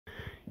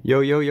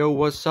Yo,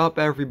 what's up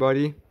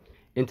everybody?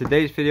 In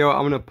today's video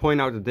I'm going to point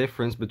out the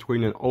difference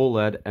between an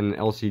OLED and an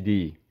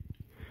LCD.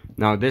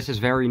 Now this is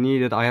very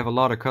needed. I have a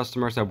lot of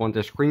customers that want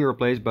their screen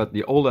replaced, but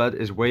the OLED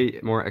is way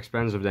more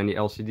expensive than the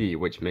LCD,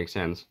 which makes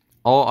sense.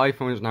 All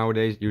iPhones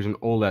nowadays use an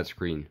OLED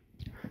screen.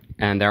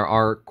 And there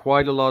are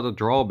quite a lot of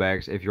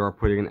drawbacks if you are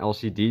putting an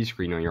LCD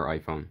screen on your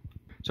iPhone.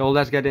 So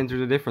let's get into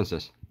the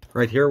differences.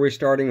 Right here we're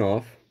starting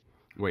off.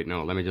 Wait,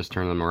 no, let me just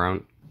turn them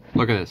around.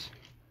 Look at this.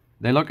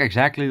 They look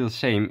exactly the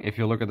same if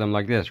you look at them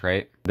like this,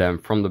 right? Then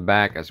from the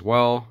back as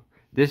well.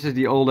 This is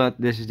the OLED,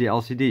 this is the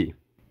LCD.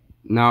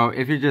 Now,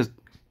 if you just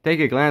take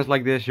a glance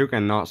like this, you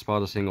cannot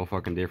spot a single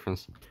fucking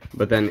difference.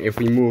 But then if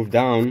we move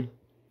down,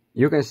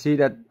 you can see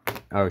that...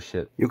 Oh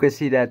shit. You can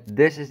see that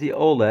this is the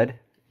OLED,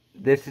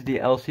 this is the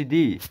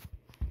LCD.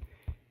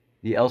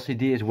 The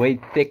LCD is way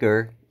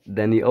thicker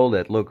than the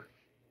OLED, look.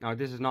 Now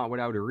this is not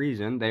without a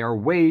reason. They are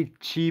way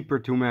cheaper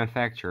to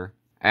manufacture.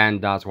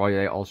 And that's why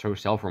they also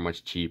sell for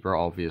much cheaper,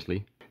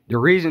 obviously. The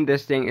reason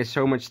this thing is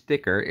so much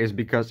thicker is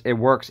because it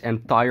works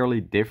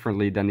entirely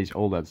differently than these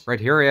OLEDs. Right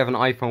here I have an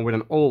iPhone with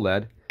an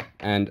OLED.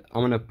 And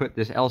I'm gonna put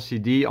this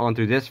LCD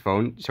onto this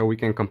phone so we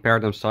can compare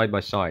them side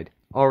by side.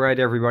 Alright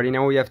everybody,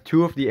 now we have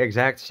two of the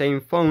exact same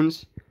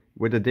phones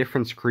with a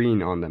different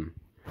screen on them.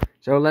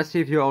 So let's see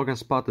if you all can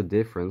spot the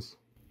difference.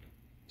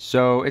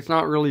 So it's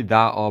not really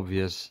that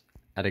obvious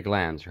at a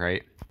glance,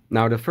 right?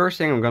 Now the first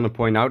thing I'm going to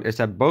point out is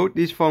that both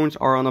these phones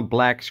are on a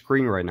black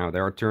screen right now. They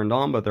are turned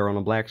on, but they're on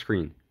a black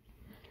screen.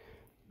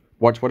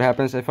 Watch what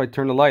happens if I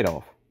turn the light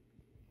off.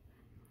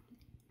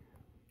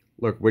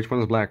 Look, which one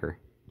is blacker?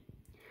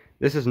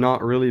 This is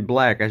not really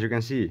black, as you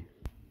can see.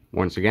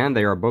 Once again,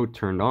 they are both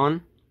turned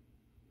on.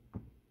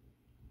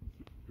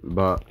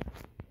 But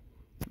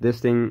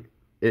this thing,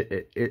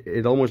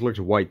 it almost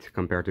looks white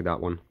compared to that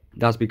one.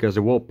 That's because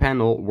the whole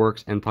panel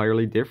works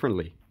entirely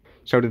differently.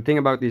 So the thing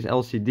about these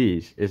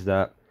LCDs is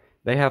that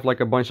they have like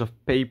a bunch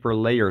of paper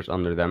layers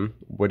under them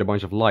with a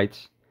bunch of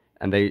lights,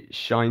 and they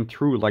shine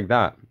through like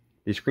that.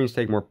 These screens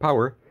take more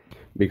power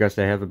because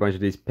they have a bunch of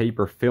these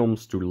paper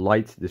films to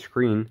light the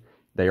screen.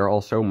 They are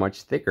also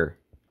much thicker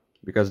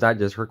because that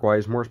just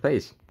requires more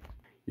space.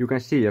 You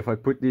can see if I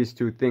put these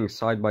two things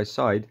side by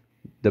side,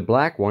 the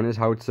black one is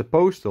how it's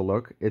supposed to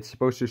look. It's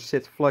supposed to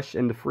sit flush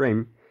in the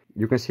frame.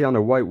 You can see on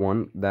the white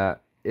one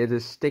that it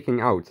is sticking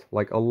out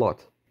like a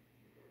lot.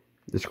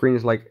 The screen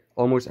is like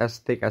almost as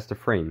thick as the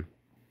frame.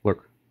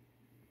 Look.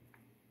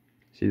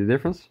 See the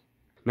difference?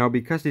 Now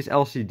because these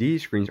LCD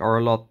screens are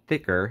a lot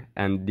thicker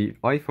and the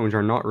iPhones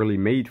are not really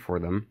made for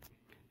them,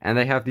 and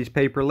they have these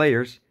paper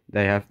layers,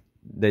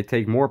 they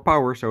take more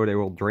power, so they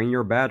will drain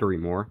your battery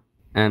more,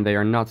 and they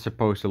are not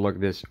supposed to look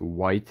this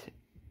white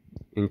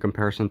in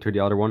comparison to the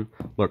other one.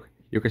 Look,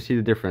 you can see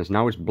the difference.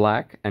 Now it's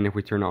black, and if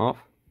we turn it off,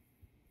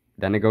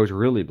 then it goes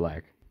really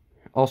black.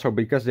 Also,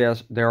 because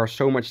they are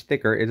so much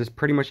thicker, it is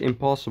pretty much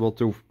impossible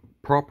to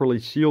properly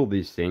seal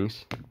these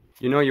things.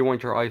 You know, you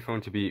want your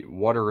iPhone to be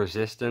water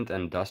resistant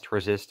and dust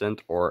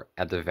resistant, or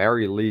at the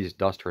very least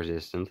dust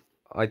resistant.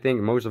 I think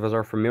most of us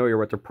are familiar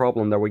with the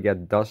problem that we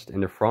get dust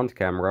in the front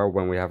camera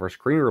when we have our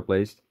screen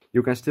replaced.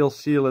 You can still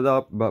seal it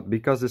up, but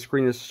because the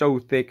screen is so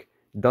thick,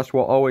 dust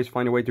will always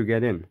find a way to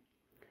get in.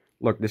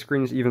 Look, the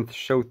screen is even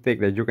so thick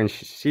that you can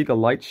see the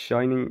light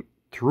shining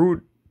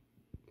through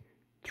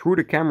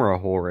the camera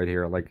hole right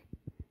here. Like,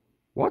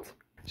 what?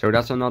 So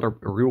that's another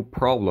real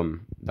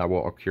problem that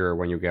will occur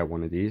when you get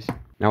one of these.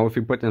 Now if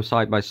you put them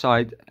side by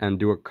side and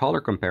do a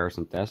color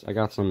comparison test, I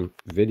got some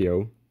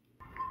video.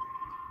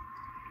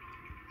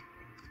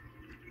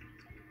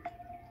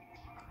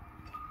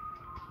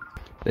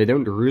 They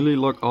don't really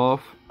look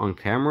off on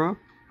camera,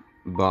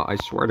 but I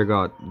swear to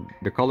God,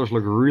 the colors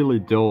look really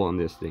dull on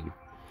this thing.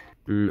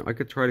 I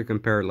could try to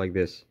compare it like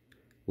this.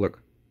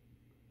 Look.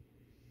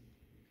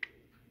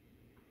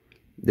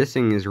 This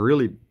thing is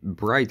really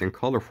bright and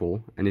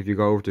colorful, and if you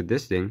go over to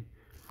this thing,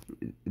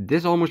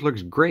 this almost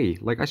looks gray,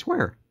 like I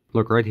swear.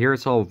 Look, right here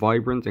it's all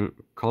vibrant and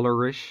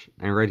colorish,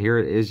 and right here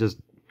it is just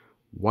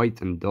white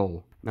and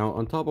dull. Now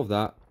on top of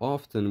that,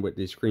 often with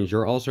these screens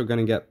you're also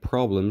gonna get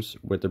problems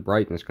with the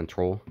brightness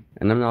control.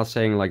 And I'm not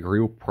saying like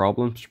real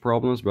problems,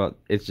 but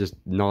it's just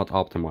not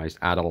optimized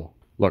at all.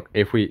 Look,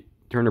 if we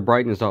turn the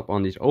brightness up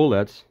on these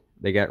OLEDs,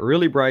 they get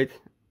really bright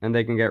and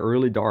they can get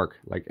really dark,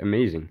 like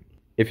amazing.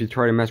 If you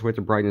try to mess with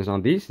the brightness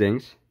on these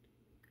things,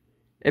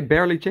 it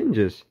barely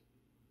changes.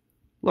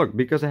 Look,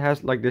 because it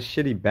has like this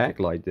shitty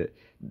backlight,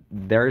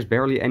 there is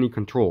barely any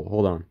control.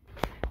 Hold on.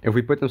 If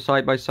we put them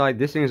side by side,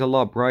 this thing is a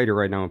lot brighter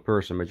right now in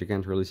person, but you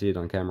can't really see it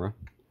on camera.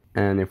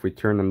 And if we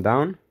turn them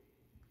down,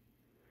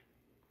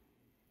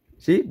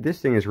 see, this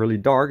thing is really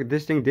dark.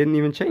 This thing didn't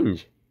even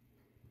change.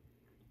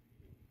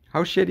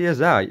 How shitty is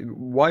that?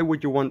 Why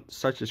would you want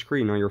such a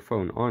screen on your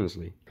phone,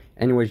 honestly?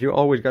 Anyways, you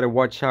always gotta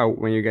watch out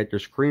when you get your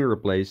screen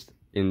replaced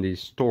in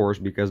these stores,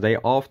 because they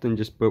often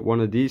just put one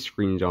of these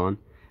screens on.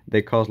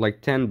 They cost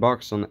like 10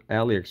 bucks on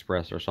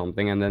AliExpress or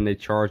something, and then they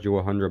charge you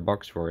 100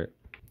 bucks for it.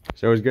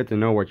 So it's good to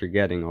know what you're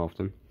getting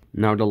often.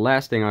 Now the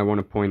last thing I want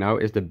to point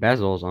out is the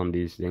bezels on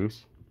these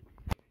things.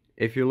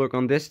 if you look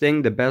on this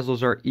thing, the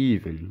bezels are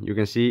even. You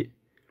can see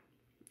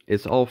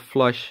it's all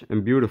flush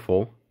and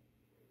beautiful.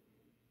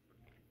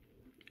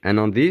 And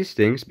on these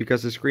things,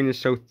 because the screen is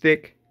so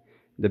thick,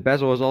 the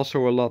bezel is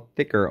also a lot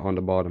thicker on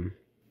the bottom.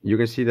 You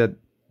can see that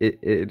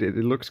it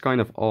looks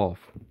kind of off.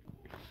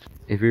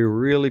 If we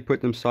really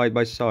put them side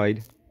by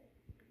side,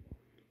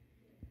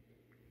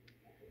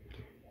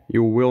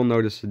 you will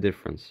notice the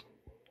difference.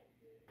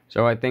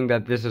 So I think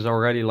that this is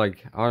already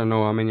like, I don't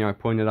know how many I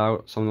pointed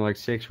out, something like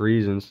 6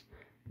 reasons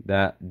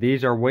that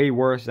these are way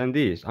worse than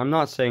these. I'm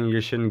not saying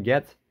you shouldn't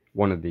get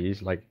one of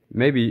these. Like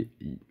maybe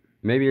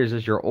it's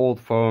just your old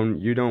phone,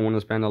 you don't want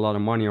to spend a lot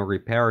of money on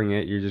repairing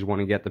it, you just want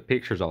to get the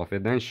pictures off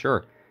it, then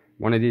sure,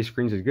 one of these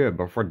screens is good.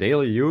 But for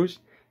daily use,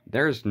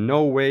 there's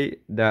no way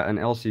that an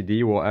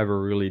LCD will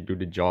ever really do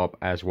the job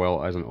as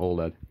well as an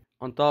OLED.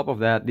 On top of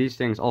that, these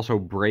things also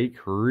break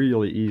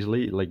really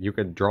easily. Like you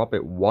could drop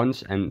it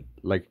once and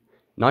like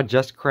not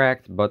just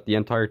cracked, but the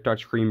entire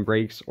touchscreen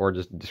breaks or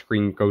just the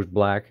screen goes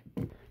black.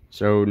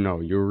 So no,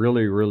 you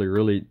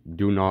really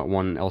do not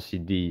want an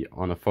LCD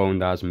on a phone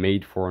that's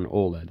made for an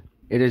OLED.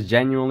 It is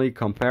genuinely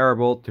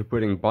comparable to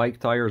putting bike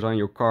tires on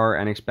your car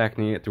and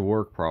expecting it to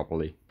work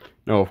properly.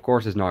 No, of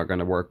course it's not going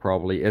to work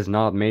properly. It's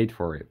not made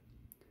for it.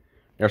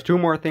 There's 2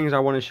 more things I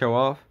want to show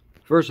off.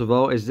 First of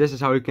all, this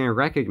is how you can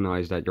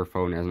recognize that your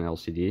phone has an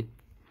LCD.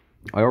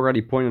 I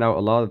already pointed out a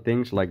lot of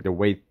things like the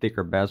way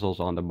thicker bezels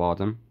on the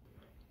bottom.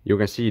 You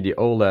can see the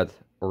OLED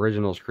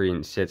original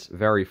screen sits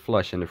very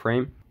flush in the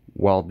frame,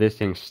 while this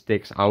thing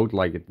sticks out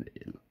like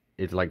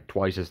it's like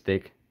twice as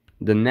thick.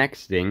 The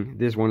next thing,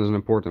 this one is an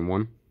important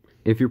one.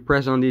 If you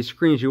press on these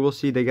screens, you will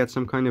see they get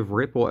some kind of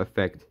ripple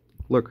effect.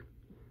 Look,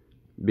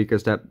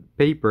 because that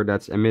paper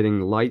that's emitting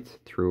light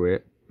through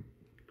it,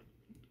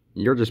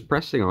 you're just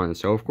pressing on it,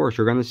 so of course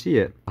you're gonna see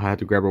it. I had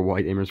to grab a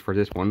white image for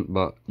this one,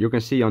 but you can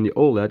see on the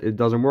OLED it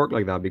doesn't work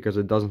like that because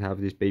it doesn't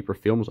have these paper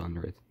films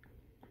under it.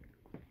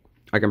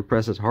 I can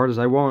press as hard as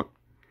I want,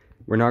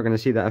 we're not gonna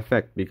see that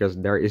effect because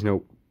there is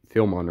no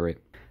film under it.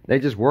 They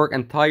just work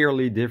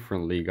entirely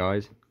differently,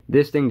 guys.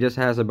 This thing just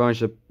has a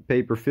bunch of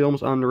paper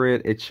films under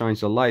it, it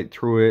shines a light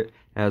through it,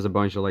 has a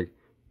bunch of like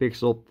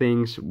pixel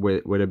things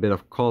with a bit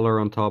of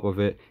color on top of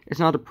it. It's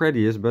not the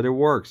prettiest, but it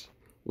works.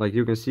 Like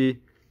you can see,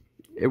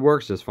 it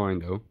works just fine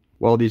though.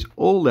 While these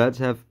OLEDs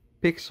have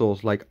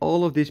pixels, like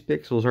all of these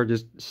pixels are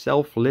just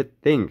self-lit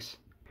things.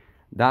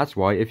 That's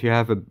why if you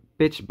have a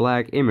pitch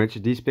black image,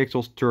 these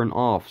pixels turn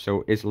off,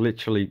 so it's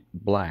literally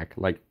black.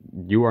 Like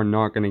you are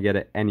not gonna get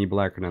it any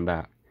blacker than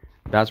that.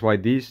 That's why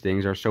these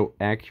things are so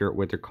accurate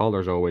with their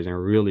colors always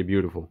and really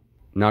beautiful.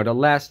 Now the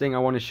last thing I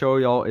want to show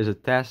y'all is a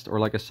test or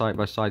like a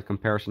side-by-side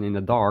comparison in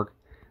the dark,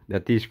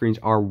 that these screens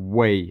are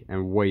way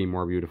and way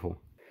more beautiful.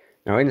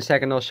 Now in a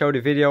second I'll show the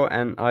video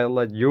and I'll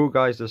let you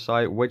guys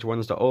decide which one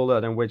is the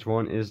OLED and which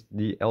one is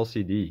the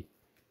LCD.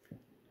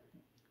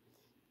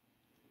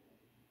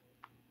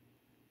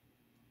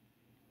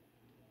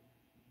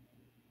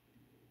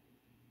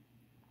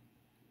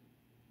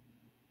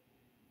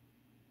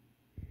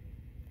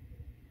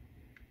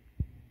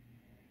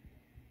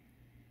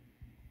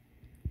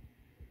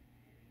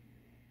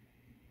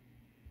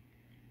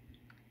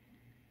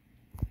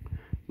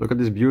 Look at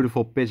this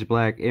beautiful pitch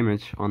black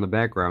image on the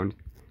background,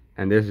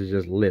 and this is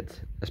just lit.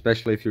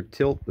 Especially if you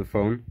tilt the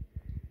phone.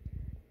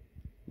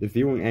 The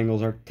viewing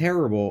angles are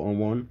terrible on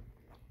one,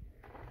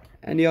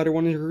 and the other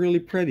one is really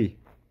pretty.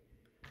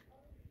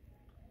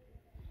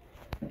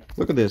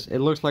 Look at this, it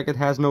looks like it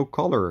has no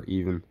color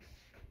even.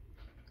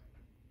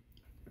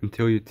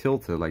 Until you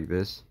tilt it like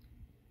this.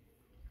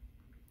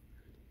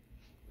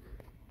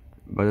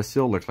 But it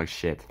still looks like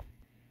shit.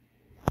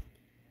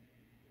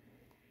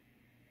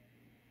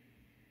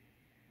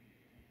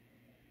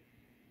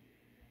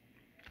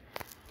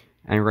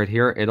 And right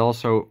here it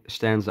also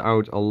stands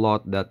out a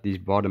lot that these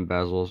bottom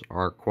bezels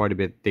are quite a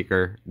bit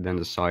thicker than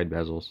the side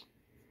bezels.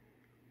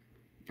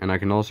 And I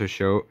can also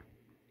show,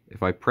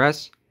 if I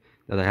press,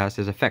 that it has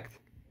this effect.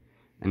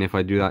 And if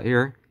I do that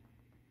here,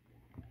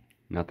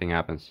 nothing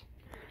happens.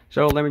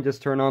 So let me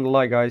just turn on the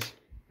light, guys.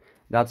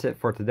 That's it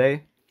for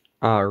today.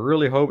 I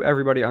really hope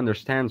everybody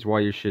understands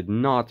why you should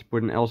not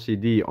put an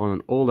LCD on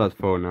an OLED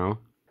phone now.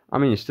 I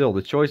mean, still,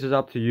 the choice is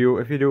up to you.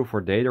 If you do it for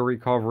data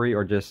recovery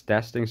or just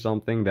testing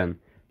something, then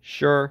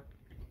sure,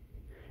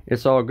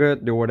 it's all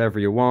good, do whatever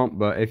you want.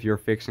 But if you're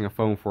fixing a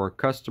phone for a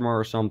customer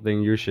or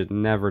something, you should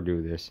never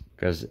do this.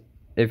 Because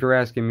if you're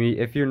asking me,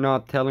 if you're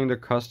not telling the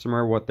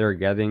customer what they're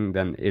getting,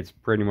 then it's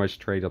pretty much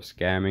straight up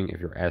scamming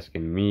if you're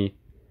asking me.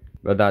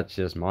 But that's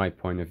just my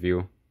point of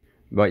view.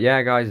 But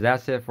yeah, guys,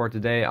 that's it for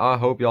today. I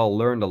hope y'all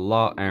learned a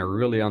lot and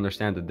really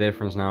understand the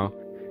difference now.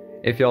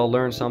 If y'all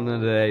learned something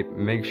today,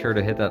 make sure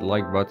to hit that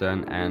like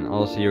button, and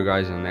I'll see you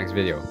guys in the next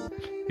video.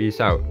 Peace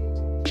out.